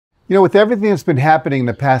You know, with everything that's been happening in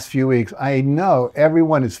the past few weeks, I know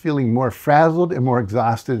everyone is feeling more frazzled and more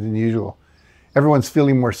exhausted than usual. Everyone's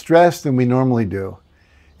feeling more stressed than we normally do.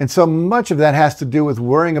 And so much of that has to do with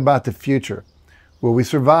worrying about the future. Will we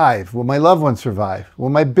survive? Will my loved ones survive? Will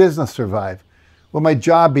my business survive? Will my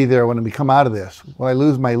job be there when we come out of this? Will I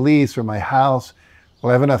lose my lease or my house?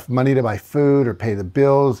 Will I have enough money to buy food or pay the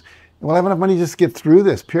bills? Will I have enough money to just get through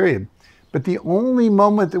this, period? But the only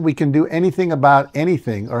moment that we can do anything about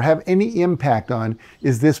anything or have any impact on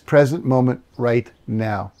is this present moment right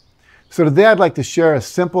now. So today I'd like to share a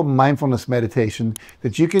simple mindfulness meditation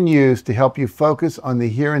that you can use to help you focus on the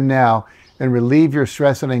here and now and relieve your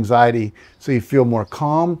stress and anxiety so you feel more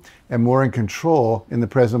calm and more in control in the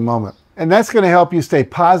present moment. And that's going to help you stay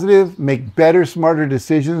positive, make better, smarter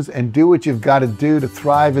decisions, and do what you've got to do to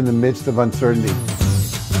thrive in the midst of uncertainty.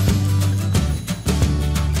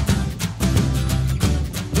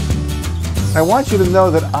 I want you to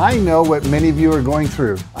know that I know what many of you are going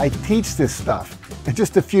through. I teach this stuff. And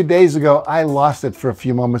just a few days ago, I lost it for a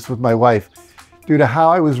few moments with my wife due to how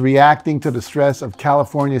I was reacting to the stress of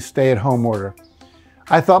California's stay-at-home order.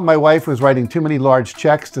 I thought my wife was writing too many large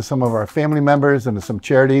checks to some of our family members and to some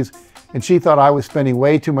charities, and she thought I was spending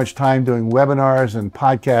way too much time doing webinars and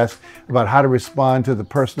podcasts about how to respond to the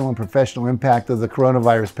personal and professional impact of the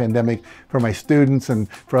coronavirus pandemic for my students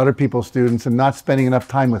and for other people's students, and not spending enough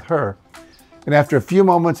time with her. And after a few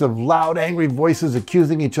moments of loud, angry voices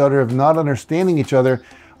accusing each other of not understanding each other,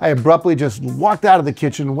 I abruptly just walked out of the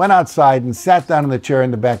kitchen, went outside, and sat down in the chair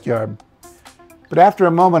in the backyard. But after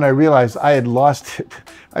a moment, I realized I had lost it.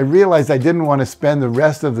 I realized I didn't want to spend the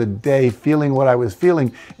rest of the day feeling what I was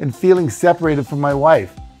feeling and feeling separated from my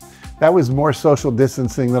wife. That was more social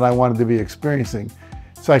distancing than I wanted to be experiencing.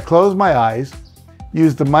 So I closed my eyes,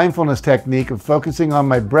 used the mindfulness technique of focusing on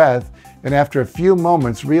my breath, and after a few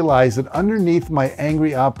moments realized that underneath my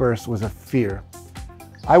angry outburst was a fear.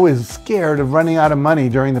 I was scared of running out of money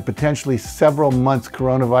during the potentially several months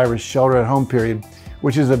coronavirus shelter-at-home period,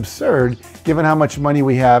 which is absurd given how much money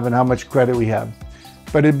we have and how much credit we have.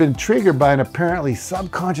 But it had been triggered by an apparently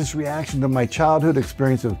subconscious reaction to my childhood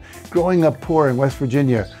experience of growing up poor in West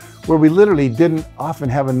Virginia, where we literally didn't often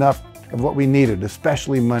have enough of what we needed,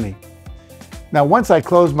 especially money. Now, once I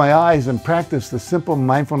closed my eyes and practiced the simple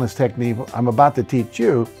mindfulness technique I'm about to teach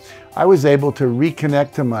you, I was able to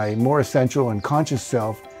reconnect to my more essential and conscious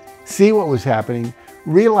self, see what was happening,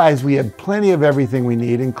 realize we had plenty of everything we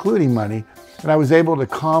need, including money, and I was able to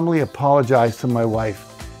calmly apologize to my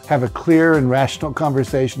wife, have a clear and rational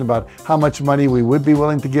conversation about how much money we would be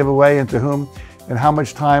willing to give away and to whom, and how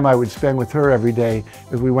much time I would spend with her every day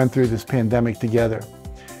as we went through this pandemic together.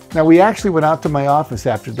 Now, we actually went out to my office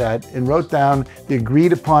after that and wrote down the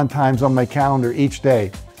agreed upon times on my calendar each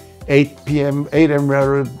day. 8 a.m.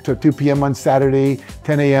 to 2 p.m. on Saturday,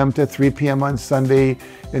 10 a.m. to 3 p.m. on Sunday,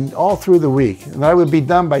 and all through the week. And I would be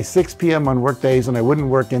done by 6 p.m. on work days, and I wouldn't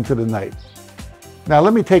work into the night. Now,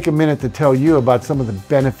 let me take a minute to tell you about some of the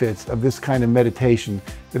benefits of this kind of meditation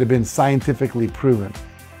that have been scientifically proven.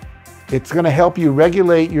 It's going to help you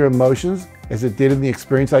regulate your emotions, as it did in the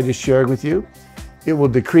experience I just shared with you. It will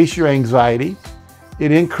decrease your anxiety.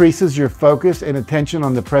 It increases your focus and attention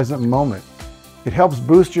on the present moment. It helps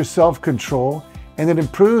boost your self-control, and it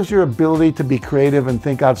improves your ability to be creative and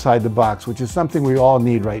think outside the box, which is something we all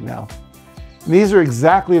need right now. And these are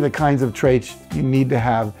exactly the kinds of traits you need to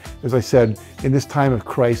have, as I said, in this time of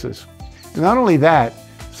crisis. And not only that,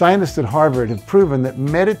 scientists at Harvard have proven that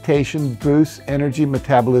meditation boosts energy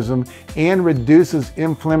metabolism and reduces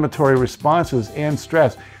inflammatory responses and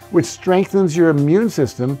stress, which strengthens your immune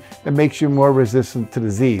system and makes you more resistant to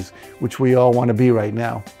disease, which we all want to be right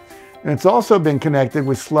now. And it's also been connected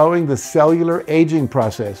with slowing the cellular aging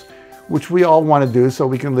process, which we all want to do so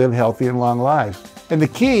we can live healthy and long lives. And the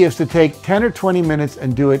key is to take 10 or 20 minutes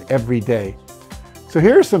and do it every day. So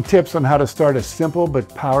here are some tips on how to start a simple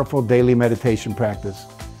but powerful daily meditation practice.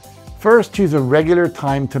 First, choose a regular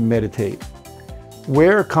time to meditate.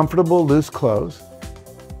 Wear comfortable, loose clothes.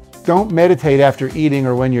 Don't meditate after eating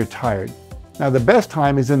or when you're tired. Now, the best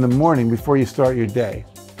time is in the morning before you start your day.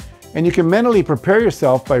 And you can mentally prepare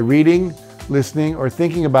yourself by reading, listening, or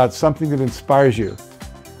thinking about something that inspires you.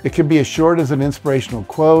 It can be as short as an inspirational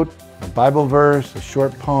quote, a Bible verse, a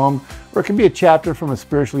short poem, or it can be a chapter from a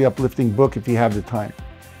spiritually uplifting book if you have the time.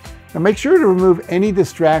 Now, make sure to remove any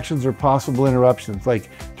distractions or possible interruptions,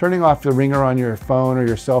 like turning off the ringer on your phone or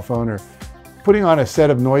your cell phone, or putting on a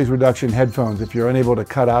set of noise reduction headphones if you're unable to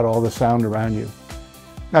cut out all the sound around you.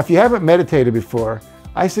 Now, if you haven't meditated before,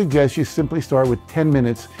 I suggest you simply start with 10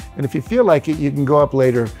 minutes, and if you feel like it, you can go up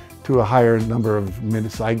later to a higher number of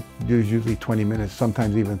minutes. I do usually 20 minutes,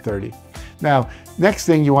 sometimes even 30. Now, next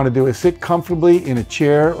thing you want to do is sit comfortably in a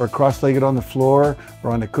chair or cross-legged on the floor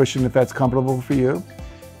or on a cushion if that's comfortable for you.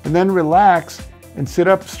 And then relax and sit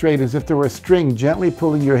up straight as if there were a string gently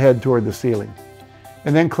pulling your head toward the ceiling.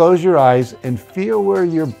 And then close your eyes and feel where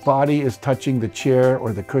your body is touching the chair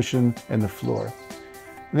or the cushion and the floor.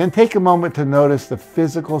 And then take a moment to notice the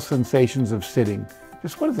physical sensations of sitting.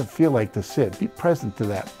 Just what does it feel like to sit? Be present to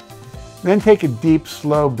that. And then take a deep,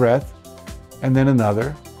 slow breath, and then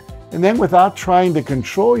another. And then without trying to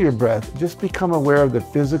control your breath, just become aware of the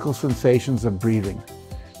physical sensations of breathing.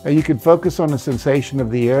 Now you can focus on the sensation of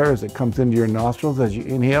the air as it comes into your nostrils as you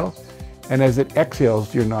inhale, and as it exhales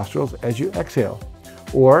to your nostrils as you exhale.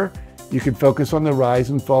 Or you can focus on the rise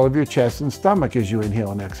and fall of your chest and stomach as you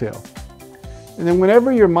inhale and exhale. And then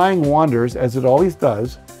whenever your mind wanders, as it always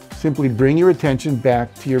does, simply bring your attention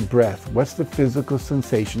back to your breath. What's the physical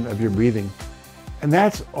sensation of your breathing? And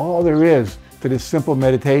that's all there is to this simple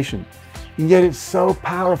meditation. And yet it's so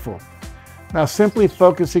powerful. Now simply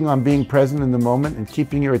focusing on being present in the moment and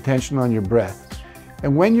keeping your attention on your breath.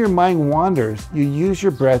 And when your mind wanders, you use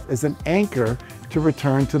your breath as an anchor to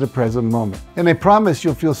return to the present moment. And I promise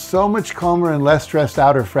you'll feel so much calmer and less stressed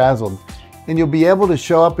out or frazzled. And you'll be able to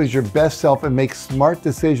show up as your best self and make smart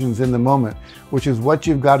decisions in the moment, which is what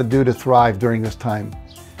you've got to do to thrive during this time.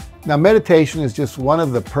 Now, meditation is just one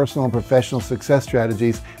of the personal and professional success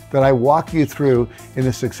strategies that I walk you through in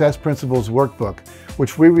the Success Principles Workbook,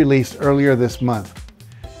 which we released earlier this month.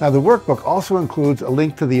 Now, the workbook also includes a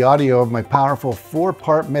link to the audio of my powerful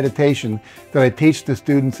 4-part meditation that I teach to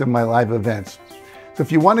students in my live events. So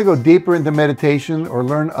if you want to go deeper into meditation or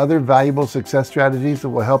learn other valuable success strategies that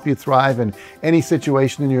will help you thrive in any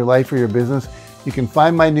situation in your life or your business, you can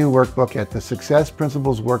find my new workbook at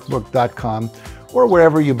thesuccessprinciplesworkbook.com or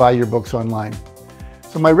wherever you buy your books online.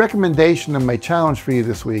 So my recommendation and my challenge for you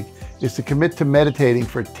this week is to commit to meditating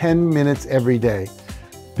for 10 minutes every day.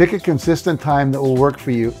 Pick a consistent time that will work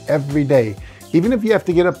for you every day, even if you have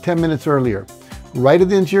to get up 10 minutes earlier. Write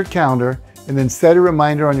it into your calendar and then set a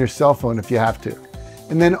reminder on your cell phone if you have to.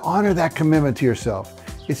 And then honor that commitment to yourself.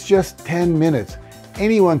 It's just 10 minutes.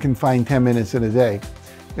 Anyone can find 10 minutes in a day.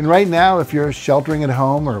 And right now, if you're sheltering at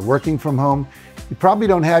home or working from home, you probably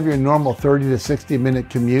don't have your normal 30 to 60 minute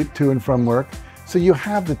commute to and from work, so you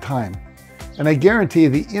have the time. And I guarantee you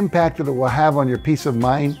the impact that it will have on your peace of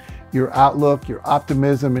mind, your outlook, your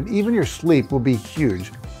optimism, and even your sleep will be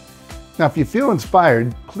huge. Now, if you feel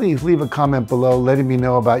inspired, please leave a comment below letting me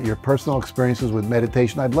know about your personal experiences with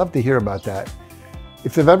meditation. I'd love to hear about that.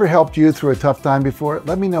 If they've ever helped you through a tough time before,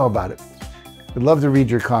 let me know about it. I'd love to read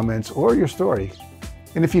your comments or your story.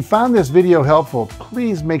 And if you found this video helpful,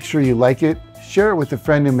 please make sure you like it, share it with a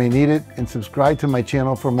friend who may need it, and subscribe to my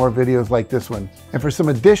channel for more videos like this one. And for some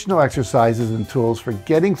additional exercises and tools for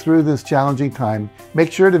getting through this challenging time,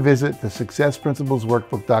 make sure to visit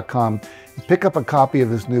thesuccessprinciplesworkbook.com and pick up a copy of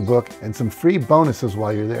this new book and some free bonuses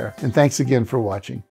while you're there. And thanks again for watching.